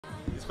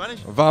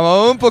Spanish?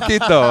 Vamos un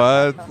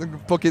poquito. Un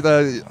poquito.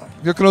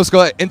 Yo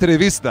conozco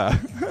entrevista.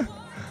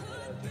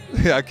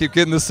 Yeah, I keep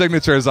getting the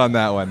signatures on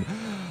that one.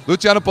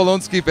 Luciano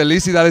Palonsky,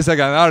 felicidades a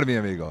ganar, mi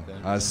amigo.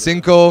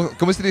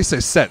 ¿Cómo se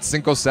dice? Sets.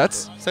 5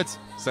 sets?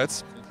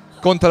 Sets.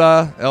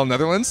 Contra el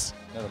Netherlands?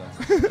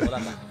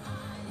 Holanda.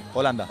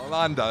 Holanda.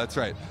 Holanda, that's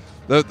right.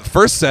 The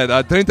first set,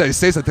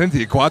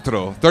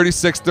 36-34,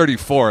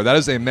 36-34. That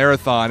is a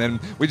marathon, and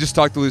we just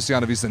talked to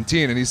Luciano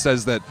Vicentin, and he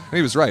says that, and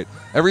he was right,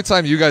 every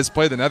time you guys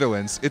play the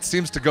Netherlands, it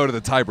seems to go to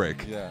the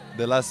tiebreak. Yeah,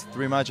 the last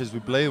 3 matches we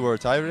played were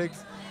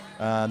tiebreaks.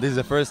 This is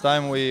the first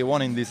time we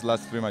won in these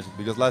last 3 matches,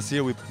 because last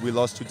year we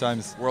lost 2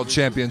 times. World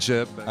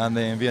Championship. And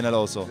then VNL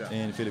also,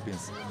 in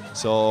Philippines.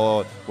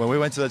 So when we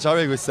went to the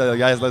tiebreak, we said,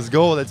 guys, let's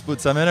go, let's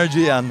put some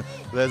energy, and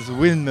let's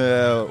win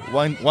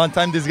one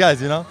time these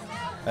guys, you know?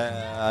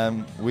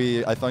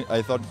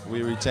 I thought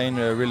we retained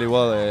really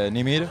well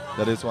Nimir.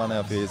 That is one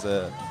of his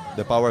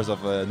the powers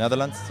of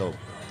Netherlands. So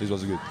this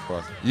was good for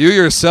us. You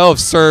yourself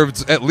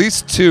served at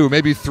least 2,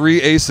 maybe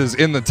 3 aces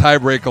in the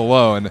tiebreak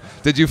alone.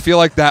 Did you feel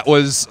like that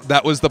was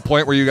the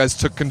point where you guys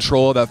took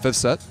control of that 5th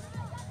set?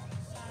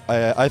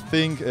 I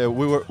think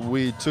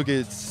we took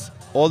it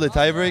all the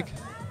tiebreak.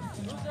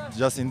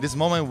 Just in this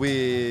moment,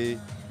 we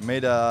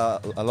made a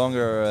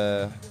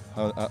longer.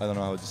 I don't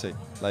know how to say.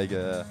 Like.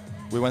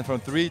 We went from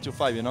 3 to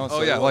 5, you know. Oh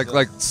so yeah,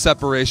 like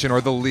separation or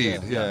the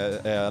lead.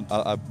 Yeah,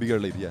 a bigger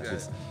lead. Yeah. Yeah,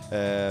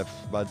 yes.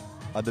 But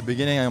at the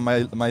beginning,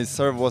 my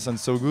serve wasn't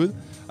so good.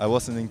 I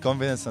wasn't in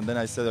confidence, and then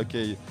I said,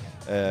 okay,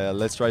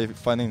 let's try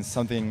finding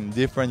something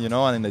different, you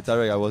know. And in the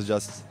tiebreak, I was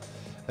just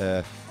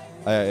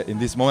in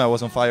this moment I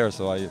was on fire,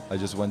 so I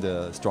just went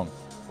strong.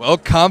 Well,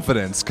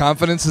 confidence.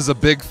 Confidence is a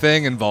big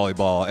thing in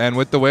volleyball, and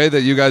with the way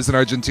that you guys in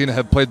Argentina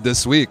have played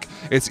this week,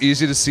 it's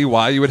easy to see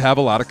why you would have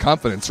a lot of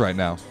confidence right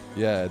now.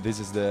 Yeah, this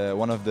is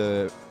one of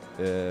the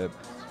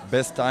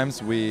best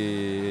times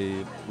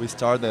we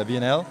start the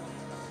VNL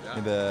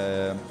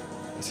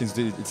since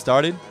it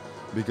started,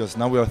 because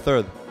now we are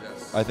 3rd.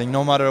 Yes. I think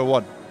no matter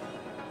what,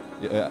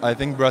 I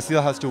think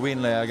Brazil has to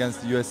win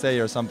against USA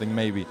or something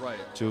maybe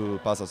to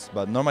pass us.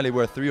 But normally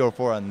we're 3 or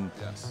 4, and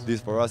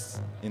this for us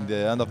in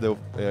the end of the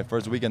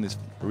first weekend is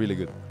really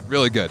good.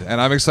 Really good,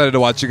 and I'm excited to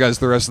watch you guys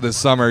the rest of this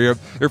summer.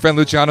 Your friend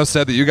Luciano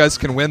said that you guys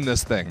can win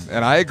this thing,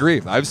 and I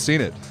agree. I've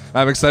seen it.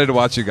 I'm excited to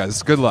watch you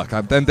guys. Good luck,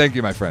 and thank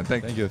you, my friend.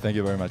 Thank you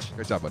very much.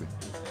 Great job, buddy.